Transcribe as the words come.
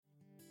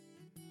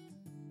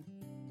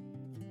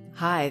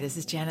Hi, this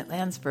is Janet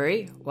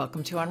Lansbury.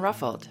 Welcome to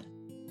Unruffled.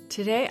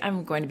 Today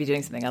I'm going to be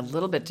doing something a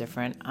little bit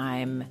different.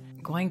 I'm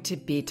going to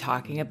be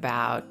talking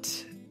about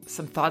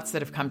some thoughts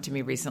that have come to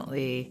me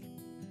recently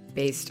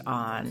based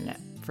on,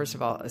 first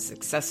of all, a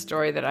success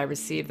story that I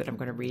received that I'm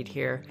going to read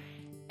here,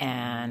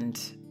 and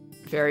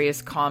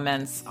various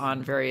comments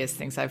on various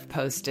things I've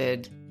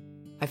posted.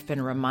 I've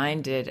been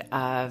reminded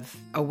of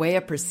a way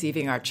of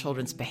perceiving our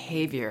children's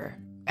behavior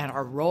and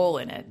our role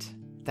in it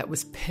that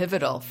was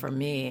pivotal for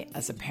me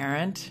as a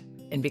parent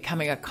in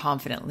becoming a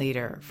confident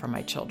leader for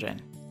my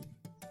children.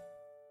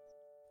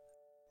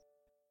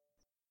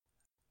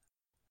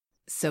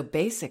 So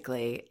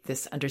basically,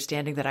 this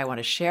understanding that I want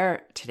to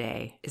share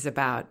today is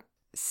about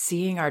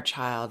seeing our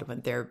child when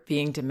they're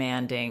being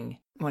demanding,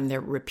 when they're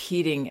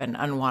repeating an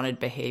unwanted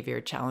behavior,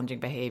 challenging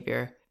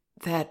behavior,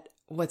 that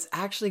what's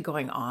actually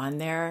going on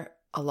there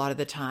a lot of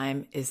the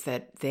time is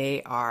that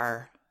they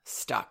are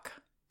stuck.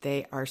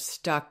 They are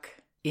stuck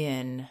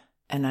in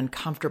an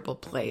uncomfortable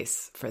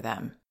place for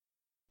them.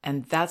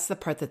 And that's the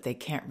part that they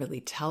can't really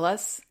tell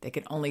us. They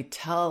can only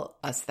tell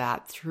us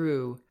that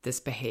through this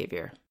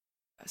behavior.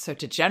 So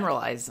to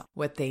generalize,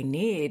 what they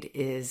need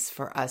is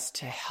for us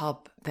to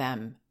help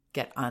them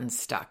get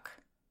unstuck.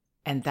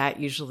 And that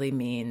usually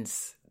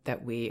means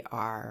that we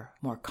are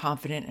more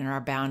confident in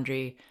our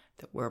boundary,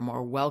 that we're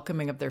more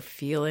welcoming of their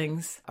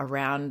feelings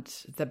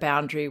around the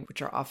boundary,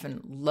 which are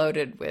often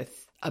loaded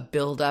with a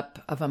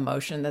buildup of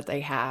emotion that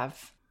they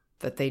have,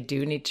 that they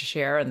do need to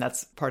share, and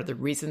that's part of the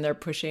reason they're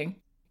pushing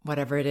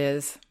whatever it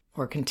is,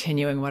 or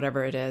continuing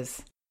whatever it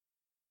is.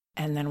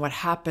 And then what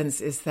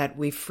happens is that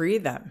we free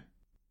them.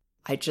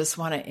 I just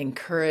want to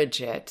encourage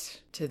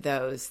it to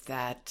those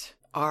that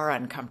are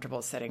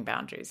uncomfortable setting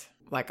boundaries,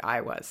 like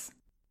I was.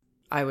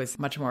 I was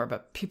much more of a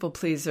people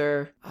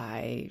pleaser.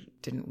 I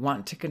didn't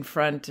want to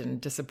confront and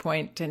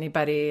disappoint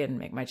anybody and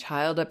make my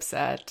child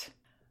upset.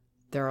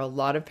 There are a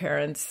lot of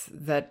parents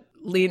that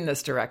lean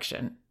this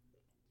direction.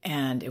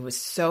 And it was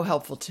so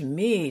helpful to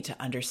me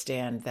to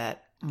understand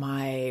that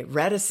my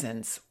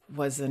reticence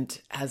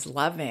wasn't as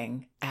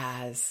loving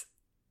as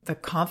the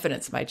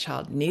confidence my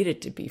child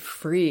needed to be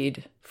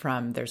freed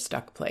from their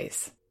stuck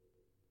place.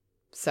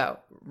 So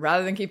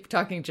rather than keep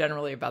talking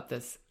generally about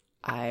this,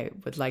 I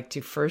would like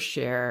to first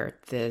share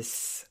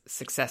this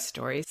success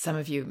story. Some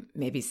of you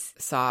maybe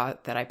saw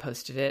that I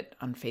posted it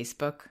on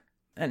Facebook,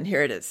 and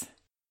here it is.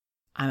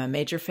 I'm a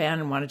major fan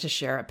and wanted to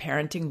share a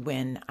parenting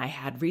win I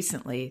had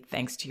recently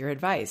thanks to your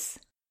advice.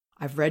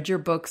 I've read your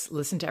books,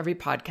 listened to every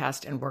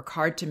podcast, and work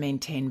hard to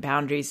maintain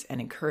boundaries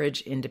and encourage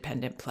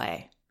independent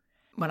play.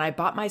 When I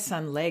bought my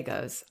son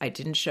Legos, I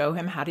didn't show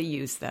him how to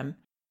use them,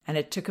 and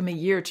it took him a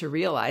year to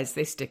realize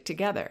they stick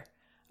together.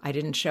 I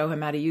didn't show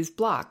him how to use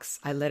blocks.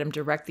 I let him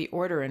direct the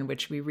order in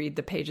which we read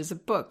the pages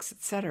of books,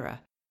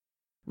 etc.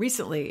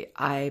 Recently,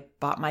 I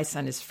bought my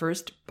son his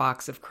first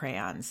box of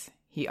crayons.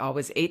 He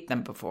always ate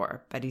them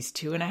before, but he's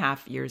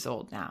 2.5 years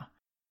old now.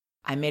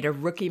 I made a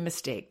rookie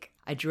mistake.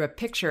 I drew a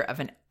picture of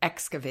an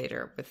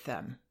excavator with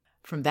them.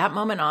 From that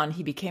moment on,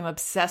 he became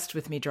obsessed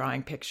with me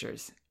drawing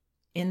pictures.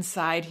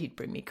 Inside, he'd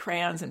bring me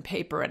crayons and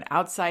paper, and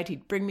outside,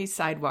 he'd bring me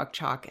sidewalk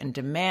chalk and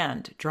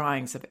demand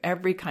drawings of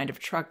every kind of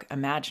truck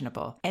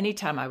imaginable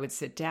anytime I would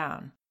sit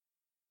down.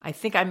 I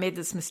think I made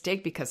this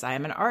mistake because I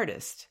am an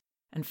artist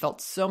and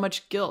felt so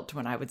much guilt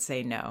when I would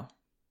say no.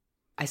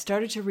 I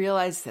started to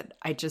realize that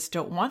I just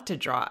don't want to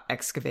draw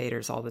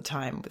excavators all the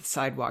time with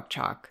sidewalk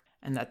chalk,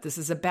 and that this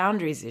is a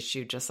boundaries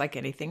issue just like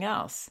anything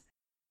else.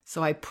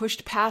 So I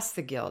pushed past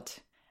the guilt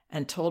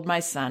and told my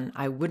son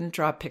I wouldn't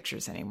draw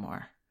pictures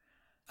anymore.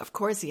 Of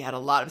course, he had a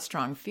lot of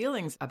strong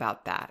feelings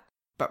about that,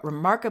 but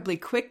remarkably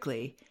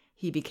quickly,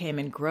 he became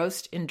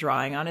engrossed in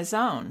drawing on his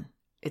own.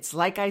 It's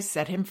like I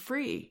set him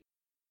free.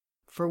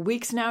 For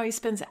weeks now, he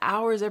spends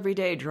hours every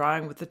day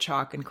drawing with the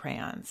chalk and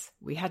crayons.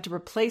 We had to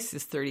replace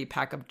his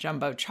 30-pack of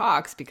jumbo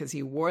chalks because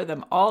he wore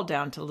them all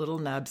down to little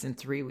nubs in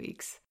 3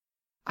 weeks.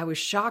 I was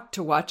shocked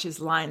to watch his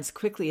lines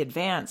quickly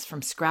advance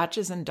from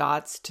scratches and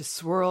dots to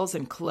swirls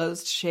and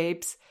closed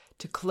shapes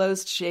to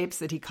closed shapes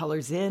that he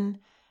colors in,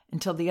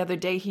 until the other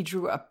day he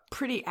drew a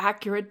pretty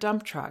accurate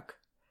dump truck.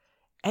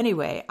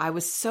 Anyway, I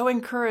was so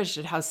encouraged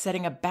at how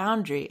setting a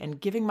boundary and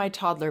giving my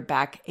toddler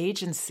back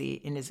agency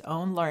in his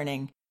own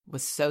learning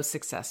was so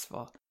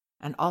successful,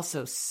 and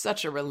also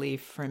such a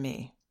relief for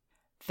me.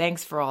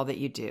 Thanks for all that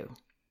you do.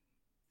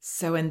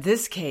 So in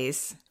this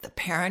case, the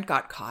parent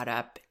got caught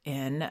up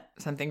in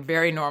something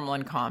very normal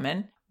and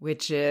common,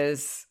 which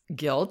is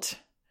guilt.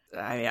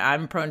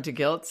 I'm prone to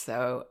guilt,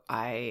 so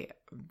I'm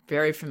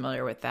very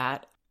familiar with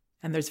that.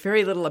 And there's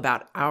very little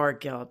about our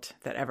guilt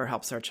that ever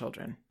helps our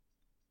children.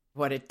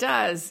 What it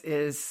does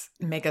is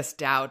make us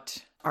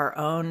doubt our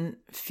own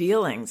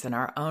feelings and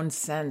our own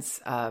sense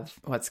of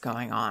what's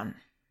going on.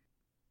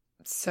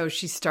 So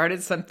she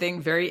started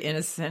something very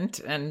innocent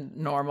and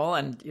normal.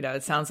 And,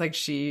 it sounds like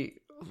she,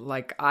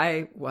 like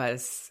I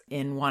was,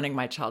 in wanting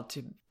my child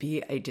to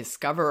be a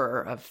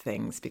discoverer of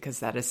things, because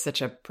that is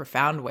such a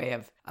profound way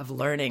of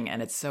learning.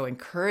 And it's so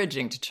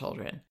encouraging to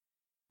children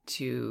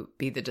to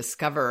be the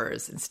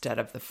discoverers instead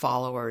of the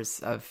followers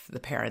of the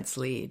parent's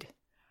lead.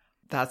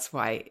 that's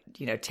why,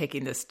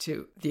 taking this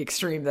to the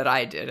extreme that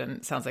I did, and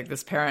it sounds like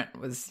this parent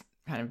was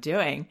kind of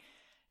doing,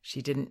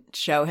 she didn't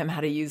show him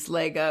how to use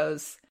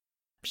Legos.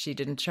 She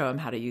didn't show him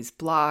how to use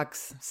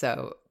blocks.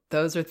 So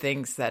those are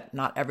things that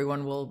not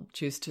everyone will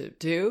choose to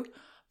do.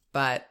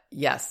 But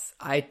yes,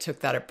 I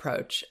took that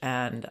approach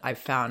and I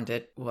found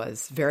it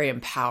was very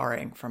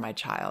empowering for my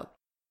child.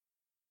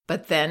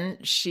 But then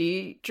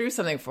she drew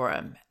something for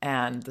him.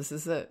 And this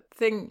is a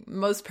thing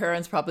most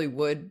parents probably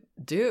would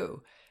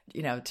do,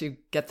 to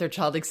get their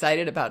child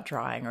excited about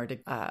drawing, or to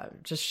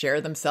just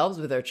share themselves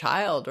with their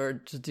child, or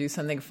to do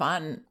something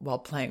fun while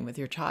playing with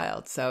your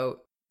child. So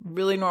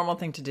really normal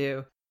thing to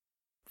do.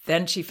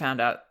 Then she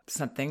found out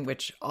something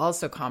which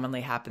also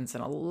commonly happens,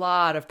 and a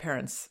lot of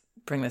parents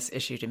bring this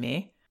issue to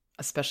me,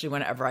 especially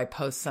whenever I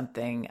post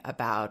something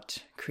about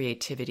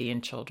creativity in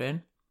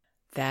children,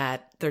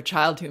 that their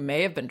child who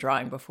may have been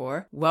drawing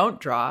before won't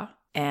draw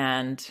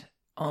and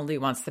only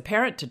wants the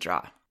parent to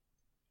draw.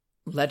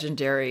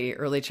 Legendary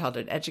early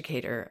childhood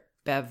educator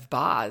Bev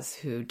Boz,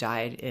 who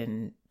died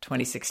in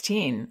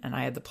 2016, and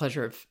I had the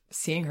pleasure of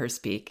seeing her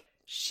speak,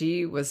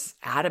 she was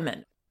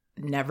adamant,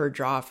 never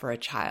draw for a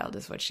child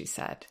is what she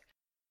said.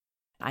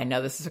 I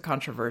know this is a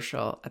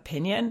controversial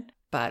opinion,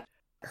 but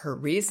her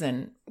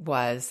reason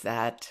was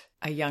that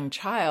a young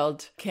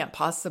child can't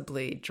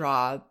possibly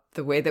draw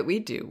the way that we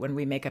do when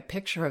we make a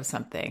picture of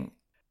something.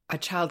 A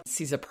child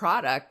sees a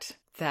product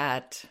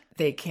that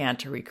they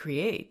can't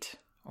recreate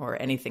or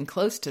anything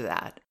close to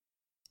that.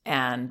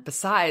 And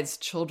besides,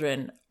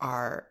 children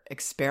are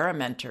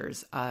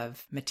experimenters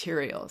of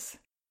materials.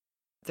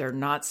 They're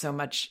not so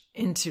much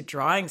into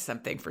drawing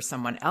something for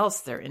someone else.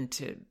 They're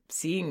into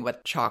seeing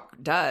what chalk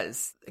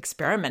does,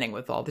 experimenting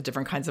with all the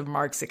different kinds of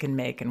marks it can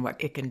make and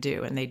what it can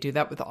do. And they do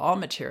that with all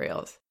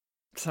materials.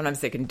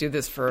 Sometimes they can do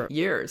this for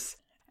years,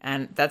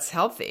 and that's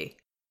healthy.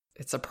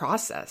 It's a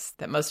process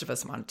that most of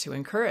us want to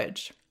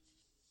encourage.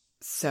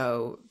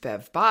 So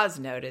Bev Boz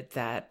noted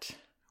that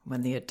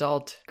when the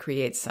adult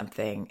creates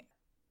something,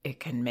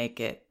 it can make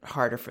it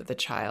harder for the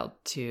child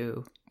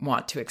to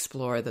want to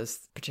explore those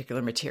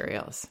particular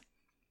materials.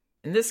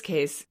 In this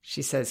case,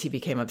 she says he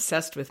became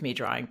obsessed with me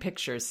drawing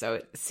pictures. So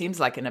it seems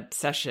like an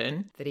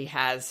obsession that he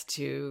has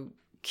to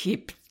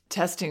keep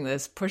testing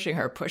this, pushing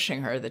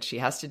her, that she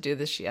has to do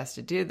this, she has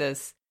to do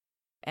this.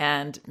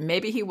 And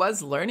maybe he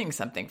was learning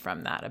something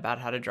from that about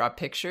how to draw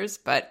pictures,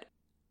 but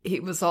he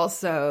was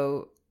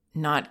also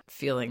not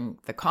feeling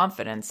the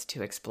confidence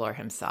to explore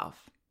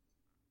himself.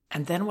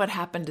 And then what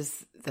happened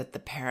is that the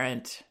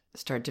parent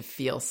started to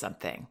feel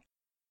something.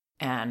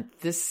 And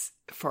this,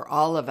 for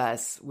all of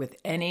us, with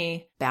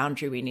any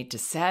boundary we need to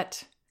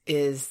set,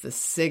 is the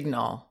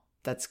signal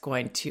that's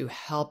going to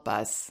help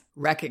us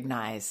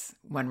recognize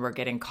when we're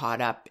getting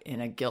caught up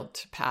in a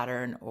guilt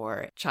pattern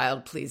or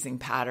child-pleasing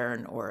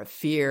pattern or a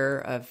fear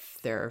of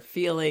their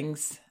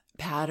feelings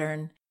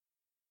pattern.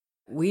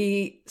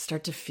 We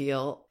start to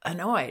feel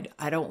annoyed.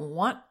 I don't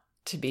want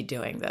to be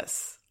doing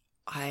this.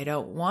 I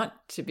don't want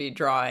to be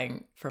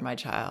drawing for my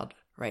child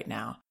right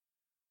now.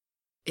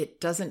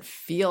 It doesn't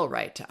feel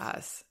right to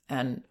us.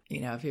 And,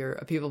 if you're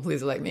a people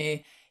pleaser like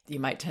me, you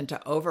might tend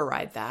to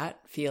override that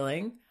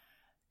feeling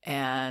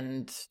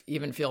and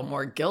even feel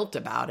more guilt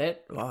about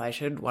it. Well, I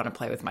should want to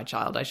play with my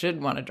child. I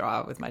should want to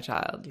draw with my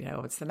child.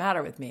 What's the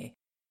matter with me?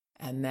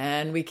 And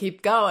then we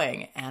keep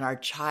going and our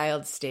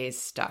child stays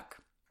stuck.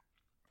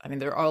 I mean,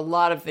 there are a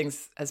lot of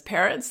things as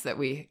parents that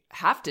we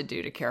have to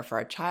do to care for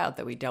our child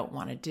that we don't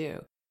want to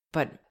do.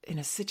 But in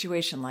a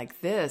situation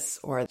like this,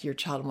 or your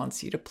child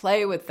wants you to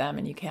play with them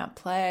and you can't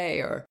play,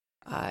 or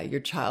your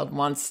child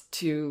wants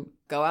to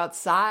go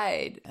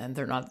outside and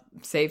they're not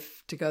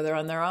safe to go there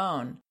on their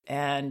own,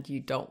 and you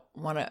don't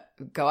want to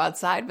go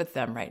outside with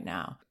them right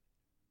now.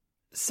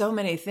 So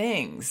many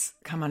things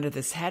come under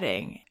this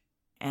heading.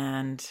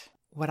 And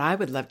what I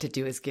would love to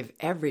do is give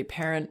every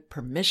parent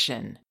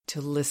permission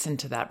to listen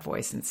to that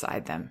voice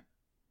inside them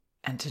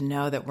and to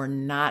know that we're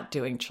not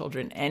doing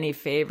children any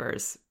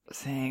favors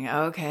saying,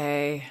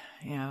 okay,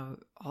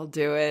 I'll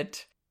do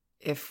it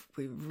if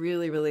we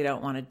really, really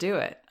don't want to do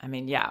it. I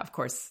mean, yeah, of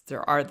course,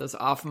 there are those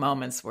off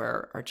moments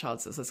where our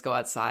child says, let's go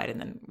outside. And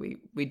then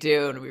we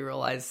do, and we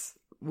realize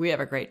we have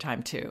a great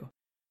time too.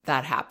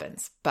 That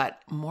happens.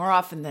 But more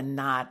often than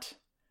not,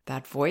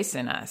 that voice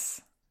in us,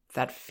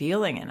 that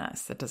feeling in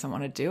us that doesn't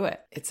want to do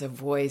it, it's a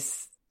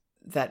voice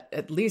that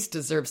at least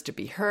deserves to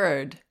be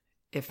heard,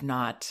 if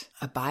not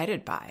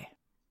abided by.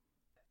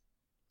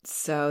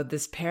 So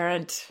this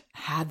parent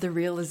had the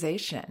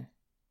realization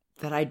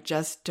that I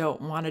just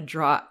don't want to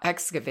draw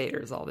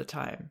excavators all the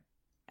time,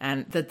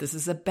 and that this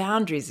is a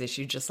boundaries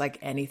issue just like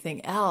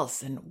anything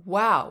else. And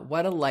wow,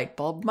 what a light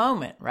bulb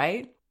moment,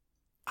 right?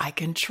 I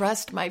can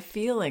trust my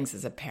feelings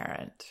as a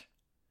parent.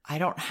 I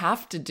don't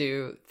have to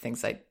do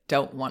things I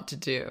don't want to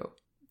do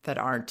that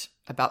aren't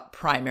about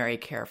primary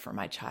care for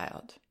my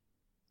child.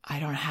 I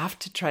don't have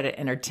to try to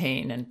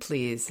entertain and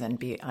please and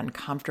be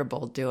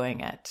uncomfortable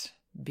doing it,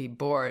 be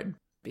bored,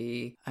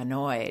 be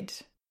annoyed.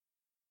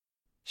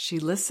 She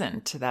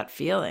listened to that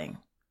feeling.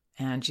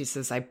 And she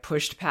says, I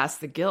pushed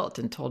past the guilt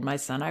and told my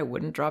son I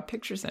wouldn't draw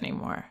pictures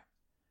anymore.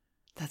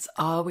 That's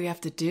all we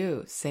have to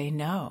do, say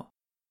no.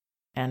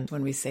 And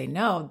when we say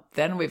no,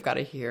 then we've got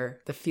to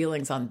hear the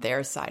feelings on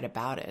their side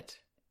about it,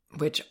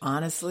 which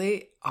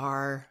honestly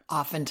are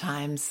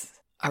oftentimes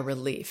a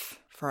relief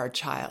for our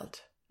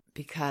child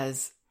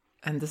because,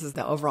 and this is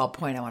the overall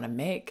point I want to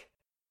make,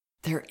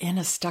 they're in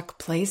a stuck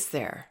place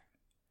there.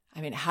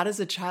 I mean, how does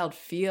a child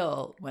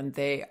feel when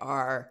they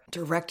are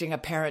directing a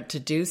parent to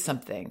do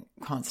something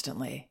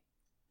constantly?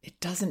 It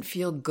doesn't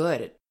feel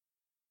good.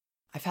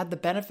 I've had the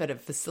benefit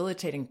of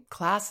facilitating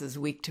classes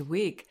week to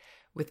week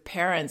with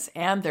parents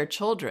and their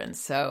children.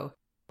 So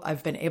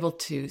I've been able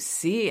to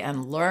see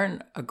and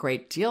learn a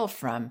great deal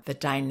from the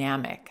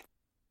dynamic.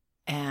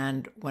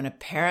 And when a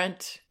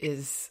parent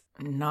is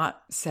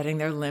not setting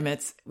their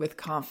limits with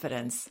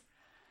confidence,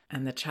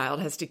 and the child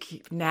has to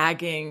keep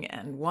nagging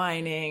and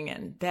whining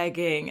and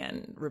begging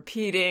and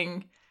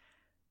repeating,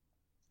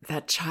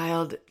 that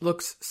child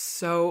looks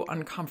so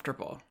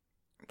uncomfortable.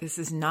 This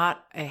is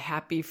not a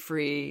happy,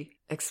 free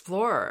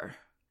explorer.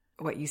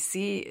 What you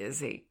see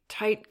is a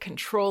tight,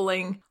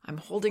 controlling, I'm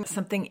holding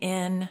something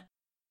in,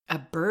 a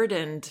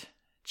burdened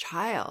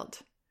child.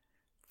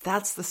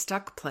 That's the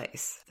stuck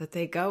place that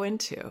they go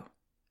into.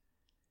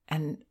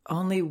 And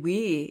only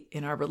we,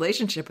 in our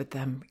relationship with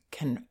them,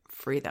 can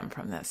free them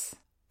from this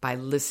by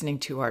listening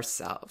to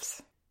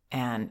ourselves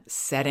and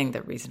setting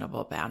the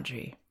reasonable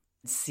boundary.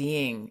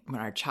 Seeing when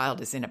our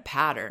child is in a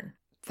pattern,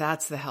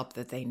 that's the help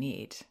that they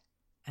need.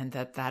 And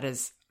that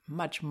is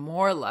much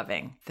more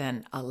loving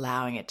than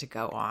allowing it to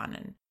go on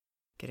and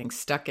getting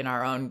stuck in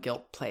our own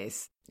guilt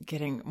place,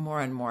 getting more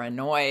and more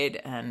annoyed.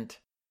 And,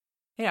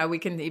 we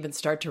can even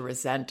start to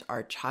resent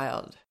our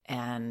child.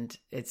 And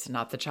it's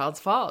not the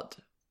child's fault.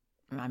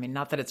 I mean,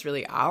 not that it's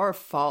really our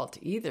fault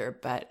either,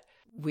 but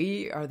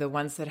we are the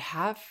ones that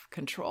have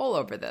control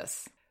over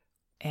this.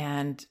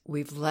 And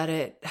we've let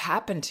it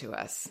happen to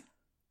us.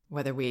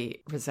 Whether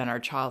we resent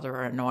our child or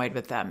are annoyed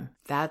with them,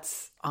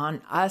 that's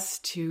on us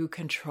to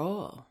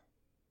control.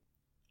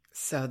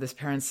 So this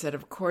parent said,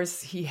 of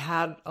course, he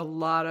had a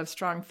lot of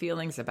strong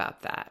feelings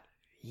about that.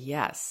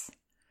 Yes.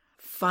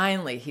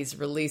 Finally, he's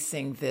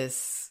releasing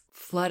this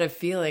flood of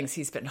feelings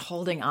he's been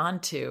holding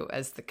on to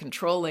as the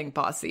controlling,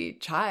 bossy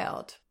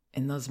child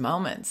in those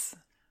moments.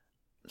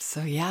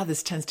 So yeah,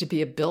 this tends to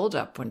be a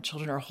buildup when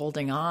children are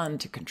holding on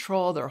to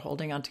control. They're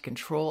holding on to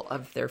control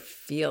of their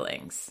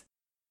feelings.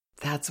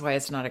 That's why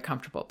it's not a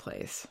comfortable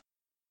place.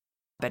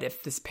 But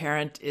if this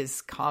parent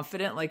is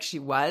confident like she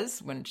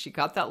was when she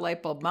got that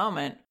light bulb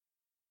moment,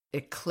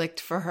 it clicked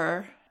for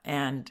her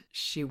and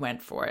she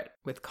went for it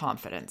with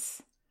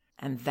confidence.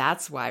 And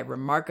that's why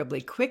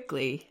remarkably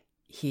quickly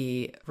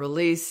he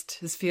released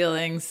his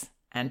feelings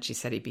and she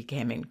said he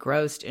became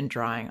engrossed in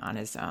drawing on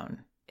his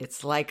own.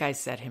 It's like I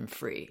set him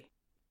free.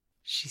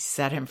 She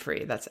set him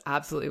free. That's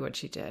absolutely what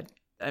she did.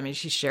 I mean,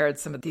 she shared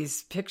some of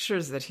these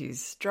pictures that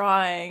he's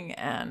drawing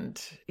and,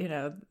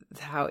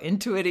 how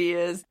into it he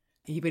is.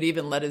 He would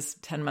even let his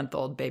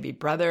 10-month-old baby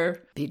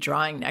brother be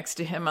drawing next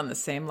to him on the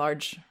same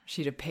large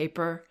sheet of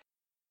paper.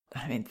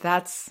 I mean,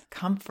 that's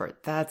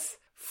comfort. That's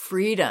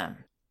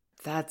freedom.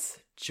 That's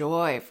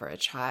joy for a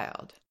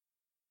child.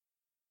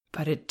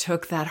 But it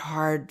took that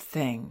hard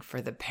thing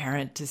for the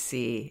parent to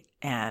see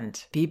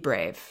and be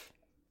brave.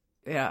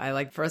 I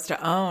like for us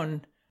to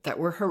own that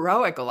we're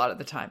heroic a lot of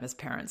the time as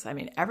parents. I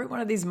mean, every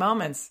one of these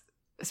moments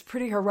is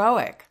pretty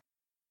heroic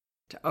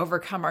to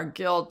overcome our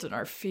guilt and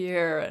our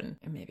fear and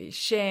maybe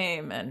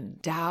shame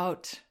and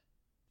doubt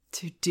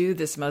to do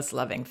this most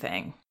loving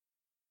thing.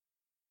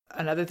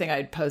 Another thing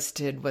I'd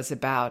posted was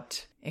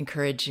about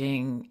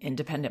encouraging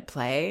independent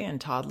play in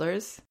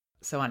toddlers.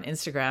 So on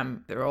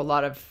Instagram, there were a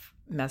lot of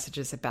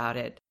messages about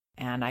it.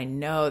 And I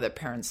know that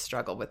parents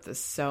struggle with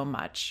this so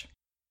much.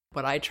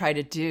 What I try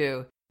to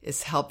do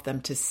is help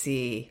them to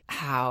see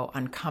how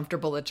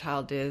uncomfortable a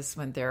child is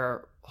when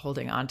they're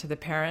holding on to the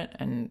parent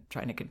and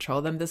trying to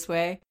control them this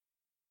way,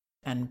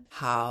 and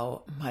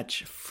how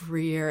much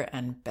freer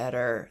and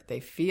better they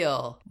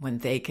feel when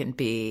they can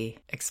be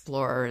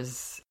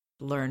explorers,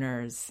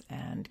 learners,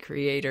 and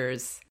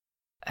creators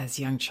as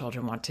young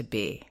children want to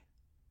be.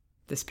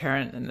 This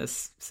parent in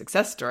this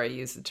success story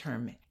used the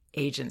term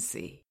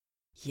agency.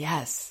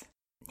 Yes.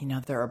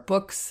 There are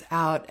books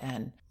out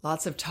and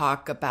lots of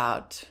talk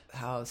about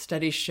how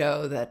studies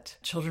show that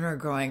children are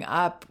growing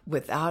up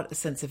without a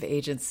sense of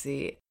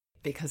agency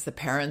because the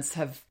parents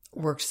have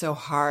worked so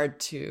hard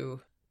to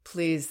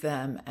please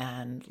them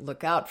and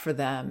look out for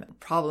them,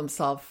 problem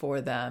solve for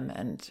them,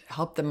 and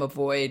help them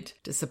avoid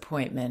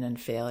disappointment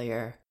and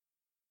failure.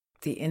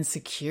 The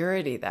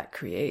insecurity that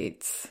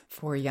creates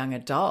for young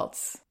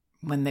adults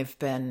when they've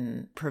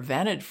been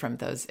prevented from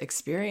those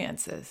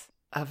experiences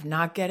of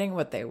not getting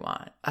what they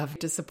want, of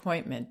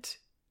disappointment,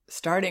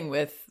 starting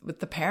with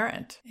the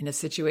parent in a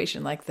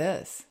situation like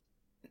this.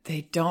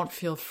 They don't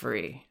feel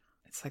free.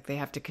 It's like they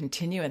have to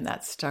continue in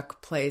that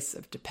stuck place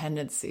of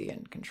dependency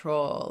and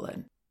control.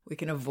 And we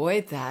can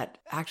avoid that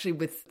actually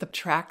with the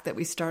track that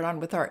we start on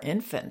with our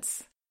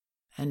infants,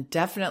 and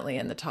definitely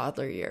in the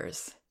toddler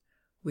years,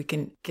 we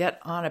can get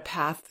on a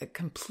path that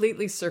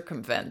completely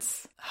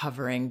circumvents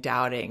hovering,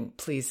 doubting,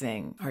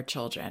 pleasing our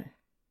children.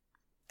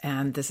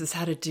 And this is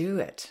how to do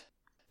it.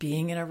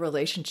 Being in a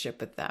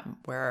relationship with them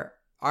where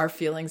our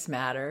feelings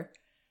matter,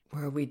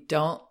 where we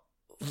don't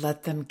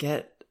let them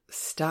get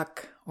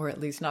stuck, or at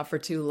least not for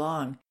too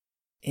long,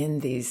 in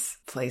these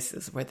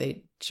places where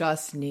they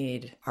just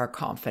need our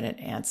confident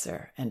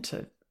answer and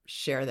to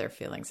share their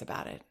feelings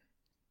about it.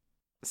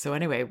 So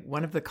anyway,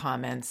 one of the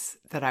comments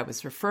that I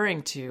was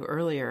referring to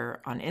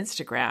earlier on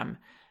Instagram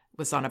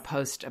was on a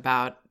post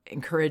about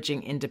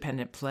encouraging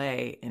independent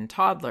play in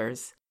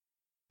toddlers.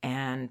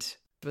 And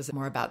it was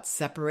more about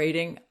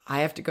separating. I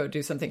have to go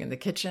do something in the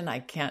kitchen. I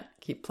can't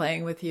keep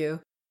playing with you.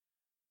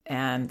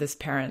 And this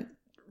parent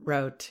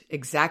wrote,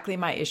 "Exactly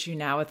my issue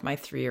now with my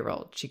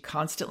 3-year-old. She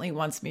constantly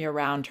wants me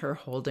around her,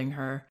 holding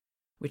her,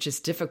 which is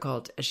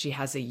difficult as she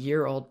has a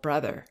year-old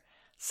brother.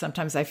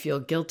 Sometimes I feel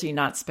guilty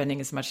not spending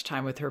as much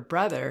time with her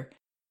brother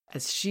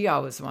as she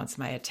always wants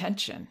my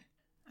attention."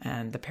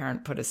 And the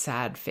parent put a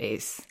sad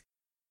face.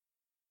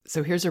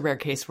 So here's a rare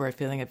case where a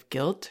feeling of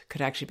guilt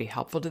could actually be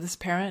helpful to this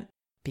parent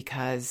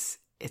because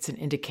it's an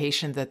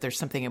indication that there's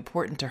something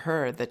important to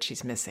her that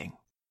she's missing.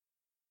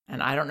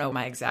 And I don't know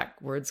my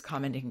exact words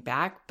commenting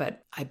back,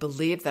 but I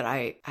believe that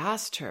I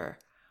asked her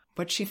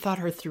what she thought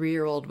her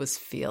 3-year-old was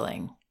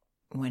feeling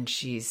when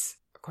she's,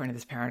 according to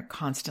this parent,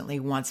 constantly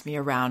wants me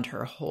around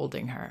her,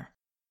 holding her.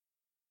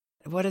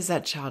 What is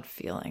that child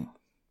feeling?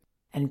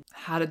 And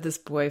how did this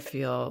boy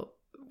feel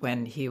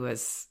when he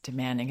was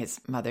demanding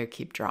his mother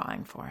keep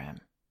drawing for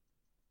him?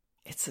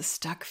 It's a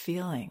stuck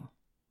feeling.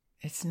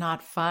 It's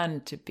not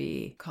fun to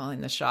be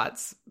calling the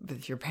shots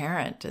with your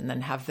parent and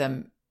then have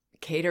them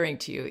catering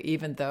to you,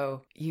 even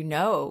though you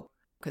know,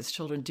 because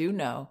children do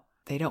know,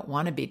 they don't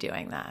want to be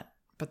doing that,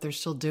 but they're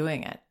still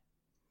doing it.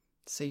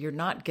 So you're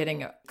not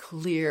getting a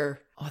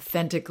clear,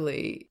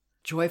 authentically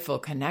joyful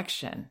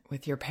connection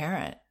with your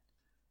parent.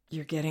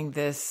 You're getting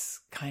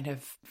this kind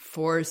of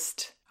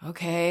forced,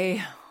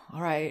 okay,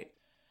 all right,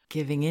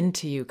 giving in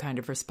to you kind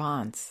of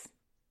response.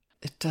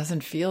 It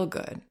doesn't feel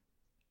good.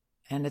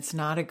 And it's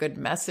not a good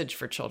message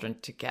for children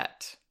to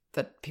get,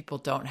 that people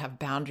don't have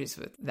boundaries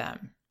with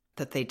them,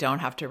 that they don't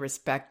have to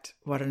respect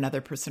what another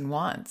person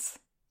wants,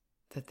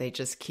 that they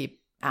just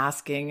keep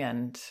asking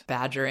and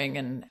badgering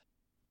and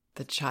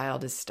the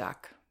child is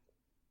stuck.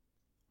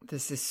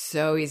 This is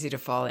so easy to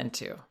fall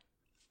into.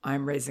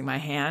 I'm raising my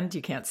hand.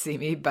 You can't see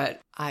me,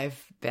 but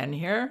I've been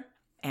here.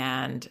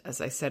 And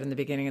as I said in the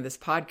beginning of this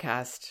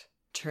podcast,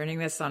 turning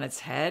this on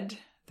its head,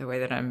 the way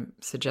that I'm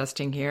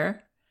suggesting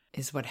here,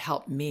 is what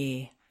helped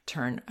me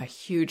turn a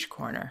huge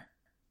corner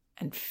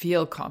and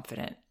feel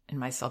confident in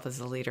myself as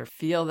a leader,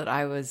 feel that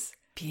I was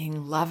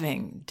being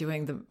loving,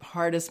 doing the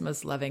hardest,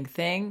 most loving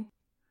thing,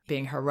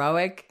 being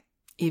heroic,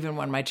 even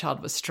when my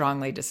child was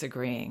strongly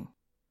disagreeing.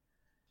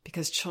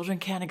 Because children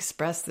can't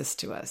express this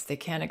to us. They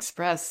can't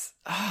express,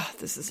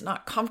 this is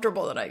not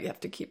comfortable that I have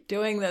to keep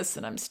doing this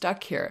and I'm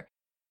stuck here.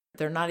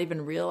 They're not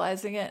even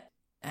realizing it.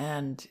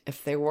 And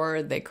if they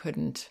were, they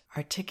couldn't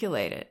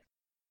articulate it.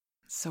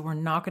 So we're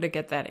not going to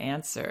get that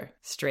answer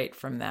straight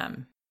from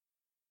them.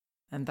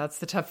 And that's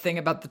the tough thing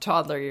about the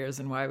toddler years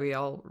and why we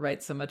all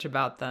write so much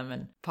about them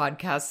and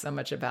podcast so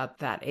much about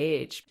that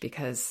age,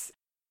 because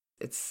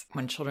it's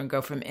when children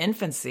go from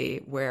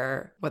infancy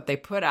where what they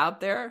put out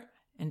there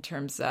in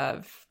terms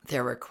of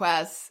their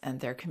requests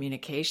and their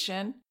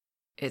communication,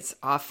 it's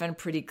often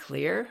pretty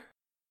clear.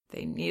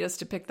 They need us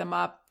to pick them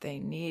up. They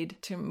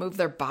need to move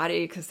their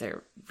body because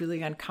they're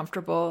really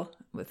uncomfortable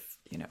with,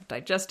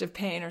 digestive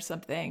pain or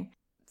something.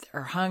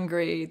 They're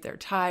hungry, they're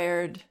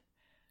tired.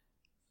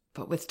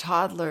 But with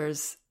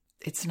toddlers,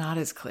 it's not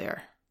as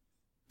clear.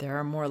 There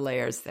are more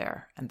layers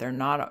there, and they're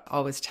not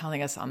always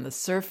telling us on the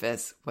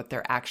surface what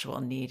their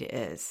actual need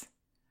is.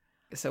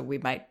 So we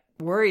might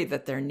worry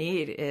that their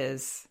need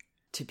is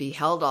to be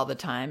held all the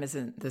time, as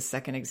in the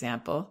second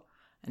example,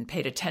 and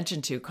paid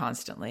attention to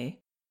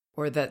constantly,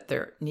 or that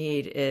their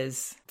need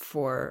is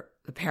for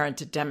the parent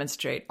to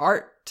demonstrate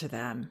art to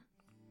them.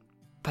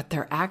 But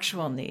their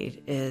actual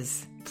need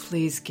is,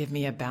 please give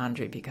me a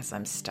boundary because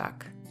I'm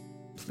stuck.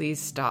 Please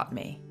stop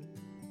me.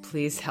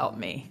 Please help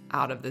me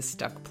out of this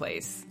stuck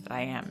place that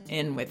I am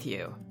in with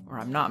you, or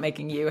I'm not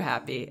making you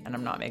happy and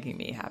I'm not making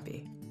me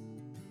happy.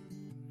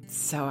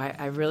 So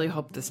I really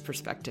hope this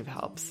perspective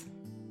helps.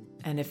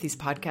 And if these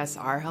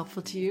podcasts are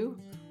helpful to you,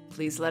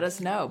 please let us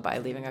know by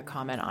leaving a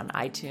comment on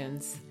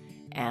iTunes.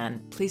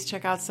 And please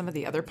check out some of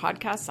the other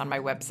podcasts on my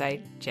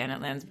website,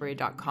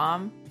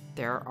 janetlansbury.com.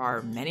 There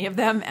are many of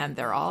them, and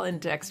they're all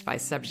indexed by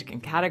subject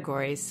and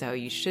category, so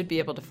you should be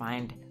able to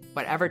find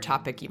whatever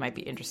topic you might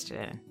be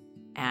interested in.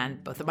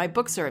 And both of my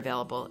books are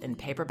available in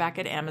paperback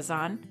at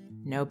Amazon,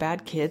 No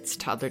Bad Kids,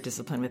 Toddler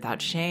Discipline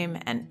Without Shame,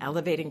 and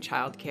Elevating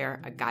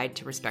Childcare, A Guide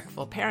to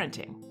Respectful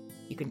Parenting.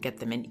 You can get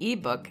them in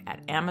ebook at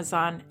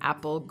Amazon,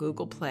 Apple,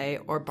 Google Play,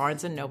 or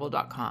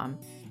barnesandnoble.com,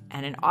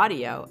 and in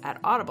audio at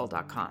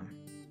audible.com.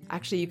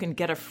 Actually, you can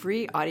get a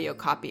free audio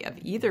copy of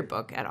either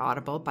book at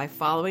Audible by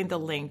following the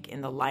link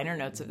in the liner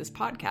notes of this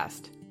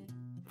podcast.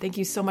 Thank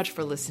you so much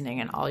for listening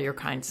and all your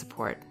kind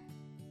support.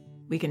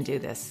 We can do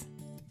this.